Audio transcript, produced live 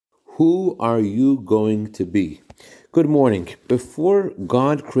Who are you going to be? Good morning. Before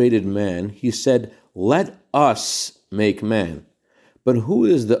God created man, he said, "Let us make man." But who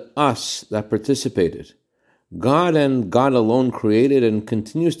is the us that participated? God and God alone created and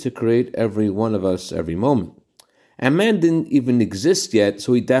continues to create every one of us every moment. And man didn't even exist yet,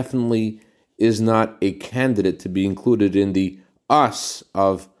 so he definitely is not a candidate to be included in the us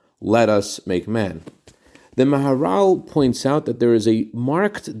of let us make man. The Maharal points out that there is a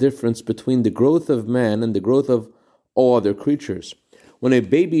marked difference between the growth of man and the growth of all other creatures. When a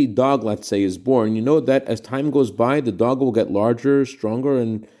baby dog, let's say, is born, you know that as time goes by, the dog will get larger, stronger,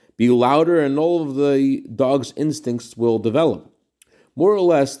 and be louder, and all of the dog's instincts will develop. More or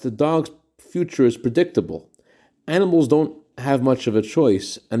less, the dog's future is predictable. Animals don't have much of a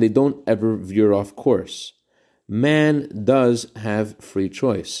choice, and they don't ever veer off course. Man does have free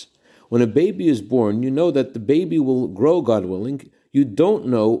choice. When a baby is born, you know that the baby will grow, God willing. You don't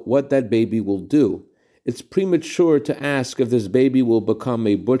know what that baby will do. It's premature to ask if this baby will become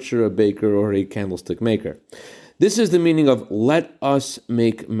a butcher, a baker, or a candlestick maker. This is the meaning of let us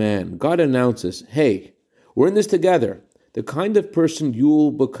make man. God announces, hey, we're in this together. The kind of person you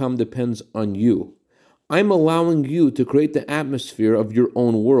will become depends on you. I'm allowing you to create the atmosphere of your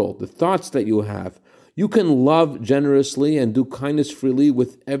own world, the thoughts that you have. You can love generously and do kindness freely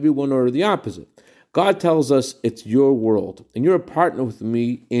with everyone or the opposite. God tells us it's your world, and you're a partner with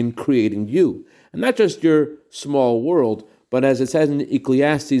me in creating you. And not just your small world, but as it says in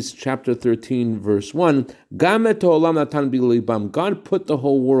Ecclesiastes chapter 13, verse 1, God put the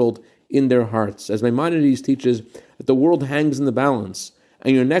whole world in their hearts. As Maimonides teaches, that the world hangs in the balance,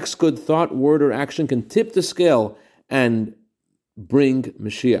 and your next good thought, word, or action can tip the scale and bring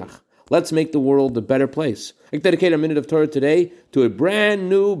Mashiach. Let's make the world a better place. I dedicate a minute of Torah today to a brand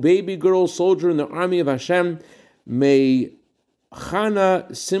new baby girl soldier in the army of Hashem. May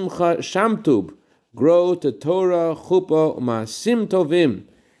Chana Simcha Shamtub grow to Torah, Chuppah, U'Maasim Tovim.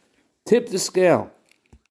 Tip the scale.